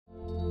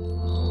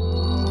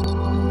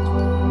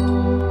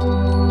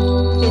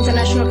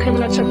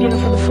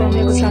for the former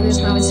Yugoslavia is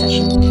now in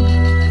session.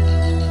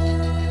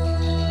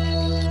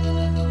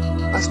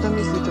 A šta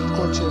mislite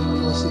tko će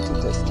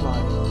nositi te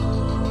stvari?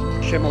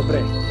 Ćemo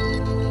bre,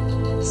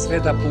 sve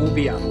da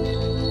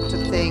poubijamo.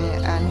 Thing,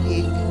 and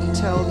he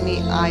told me,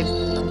 I've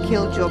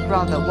killed your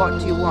brother, what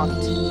do you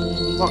want?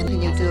 What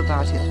can you do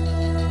about it?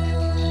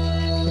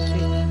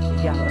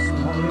 Ja vas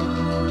molim,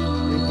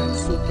 ime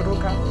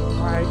supruga,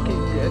 majke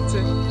i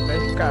djece, da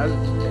ih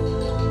kažete.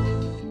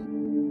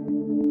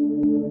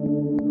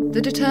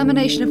 The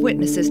determination of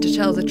witnesses to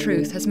tell the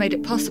truth has made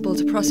it possible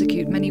to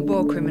prosecute many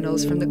war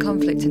criminals from the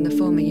conflict in the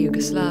former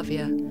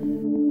Yugoslavia.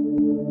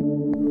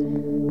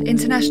 The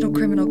International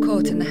Criminal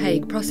Court in The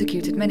Hague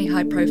prosecuted many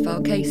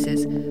high-profile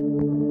cases,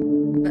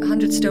 but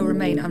hundreds still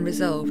remain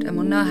unresolved and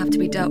will now have to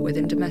be dealt with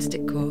in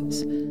domestic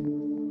courts.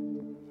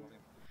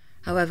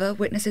 However,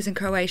 witnesses in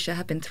Croatia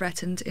have been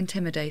threatened,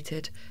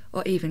 intimidated,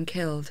 or even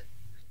killed.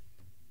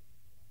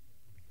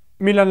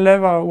 Milan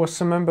Leva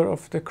was a member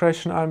of the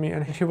Croatian army,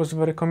 and he was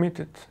very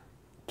committed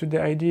to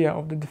the idea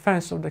of the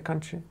defense of the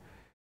country.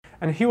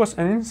 And he was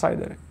an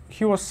insider.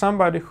 He was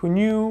somebody who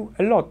knew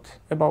a lot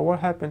about what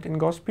happened in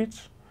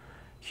Gospić.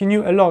 He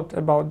knew a lot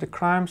about the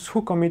crimes,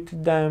 who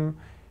committed them.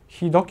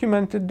 He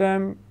documented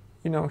them.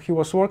 He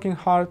was working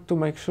hard to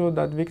make sure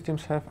that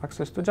victims have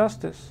access to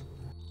justice.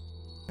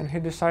 And he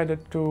decided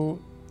to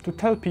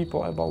tell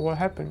people about what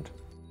happened.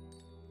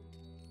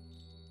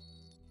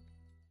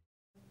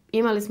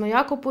 Imali smo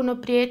jako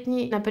puno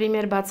prijetnji, na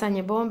primjer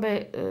bacanje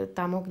bombe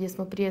tamo gdje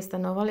smo prije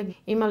stanovali.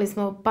 Imali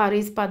smo par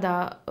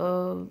ispada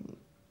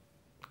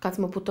kad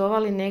smo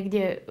putovali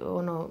negdje,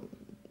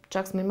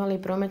 čak smo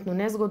imali prometnu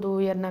nezgodu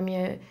jer nam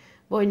je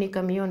vojni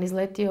kamion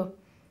izletio,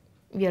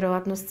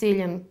 vjerovatno s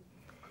ciljem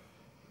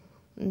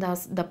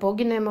da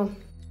poginemo.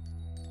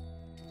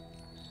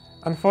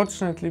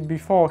 Unfortunately,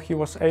 before he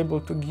was able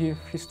to give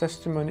his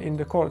testimony in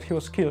the court, he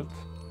was killed.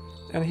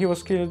 And he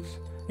was killed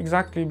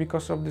exactly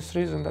because of this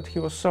reason, that he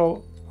was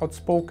so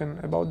outspoken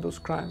about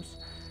those crimes.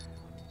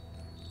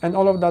 And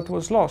all of that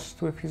was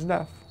lost with his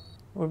death,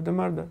 with the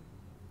murder.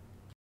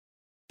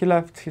 He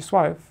left his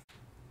wife,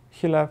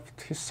 he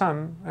left his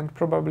son, and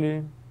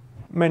probably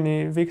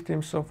many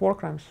victims of war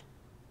crimes.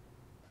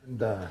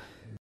 Da,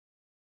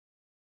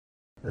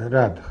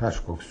 rad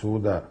Haškog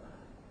suda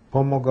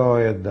pomogao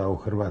je da u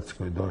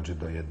Hrvatskoj dođe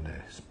do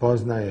jedne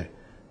spoznaje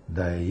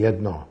da je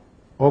jedno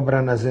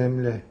obrana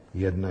zemlje,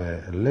 jedno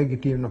je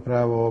legitimno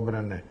pravo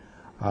obrane,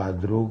 a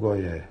drugo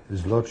je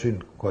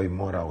zločin koji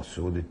mora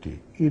osuditi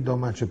i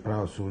domaće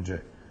pravosuđe,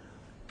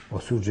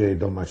 osuđuje i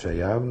domaća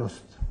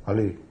javnost,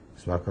 ali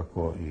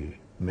svakako i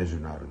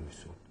Međunarodni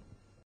sud.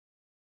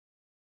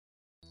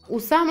 U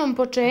samom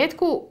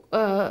početku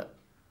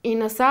i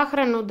na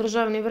sahranu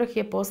državni vrh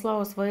je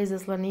poslao svoje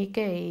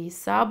izaslanike iz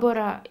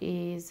Sabora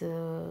i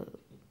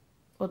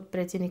od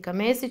predsjednika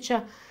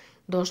Mesića.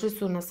 Došli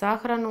su na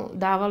sahranu,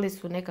 davali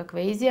su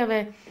nekakve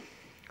izjave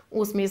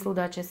u smislu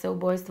da će se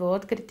ubojstvo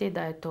otkriti,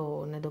 da je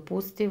to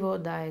nedopustivo,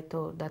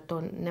 da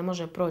to ne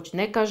može proći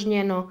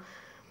nekažnjeno.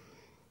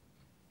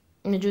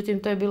 Međutim,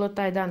 to je bilo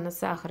taj dan na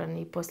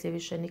sahrani i poslije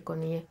više niko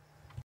nije.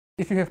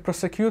 If you have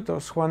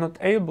prosecutors who are not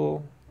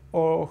able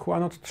or who are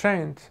not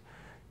trained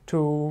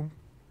to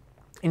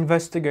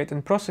investigate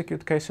and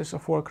prosecute cases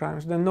of war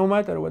crimes, then no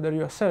matter whether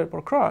you are Serb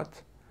or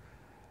Croat,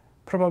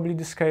 probably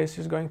this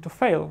case is going to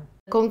fail.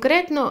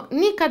 Konkretno,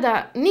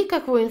 nikada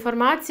nikakvu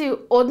informaciju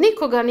od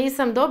nikoga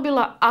nisam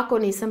dobila ako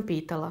nisam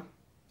pitala.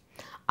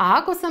 A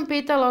ako sam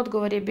pitala,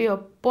 odgovor je bio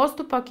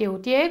postupak je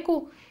u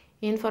tijeku,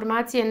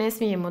 informacije ne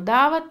smijemo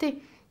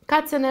davati,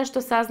 kad se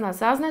nešto sazna,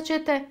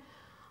 saznaćete,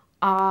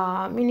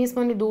 a mi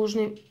nismo ni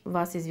dužni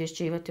vas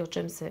izvješćivati o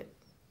čem se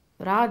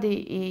radi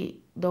i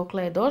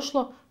dokle je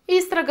došlo.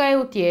 Istraga je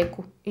u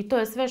tijeku i to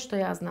je sve što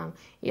ja znam.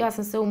 Ja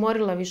sam se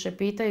umorila više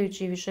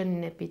pitajući i više ni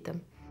ne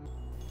pitam.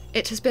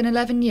 It has been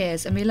 11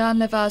 years and Milan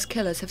Leva's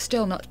killers have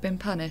still not been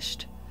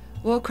punished.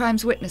 War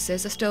crimes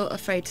witnesses are still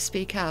afraid to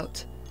speak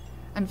out,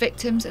 and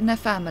victims and their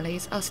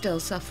families are still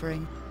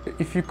suffering.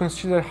 If you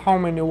consider how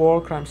many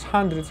war crimes,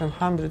 hundreds and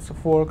hundreds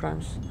of war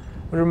crimes,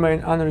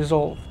 remain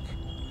unresolved,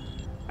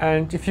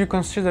 and if you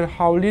consider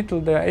how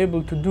little they are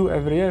able to do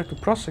every year to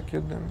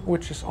prosecute them,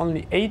 which is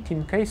only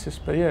 18 cases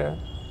per year,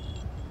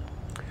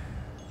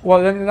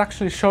 well, then it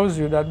actually shows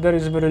you that there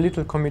is very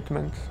little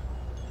commitment,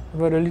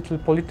 very little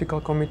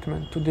political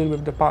commitment to deal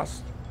with the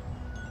past.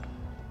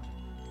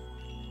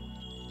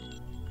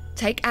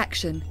 Take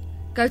action.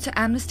 Go to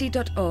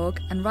amnesty.org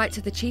and write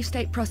to the Chief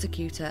State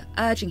Prosecutor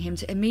urging him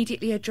to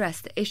immediately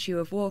address the issue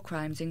of war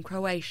crimes in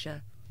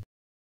Croatia.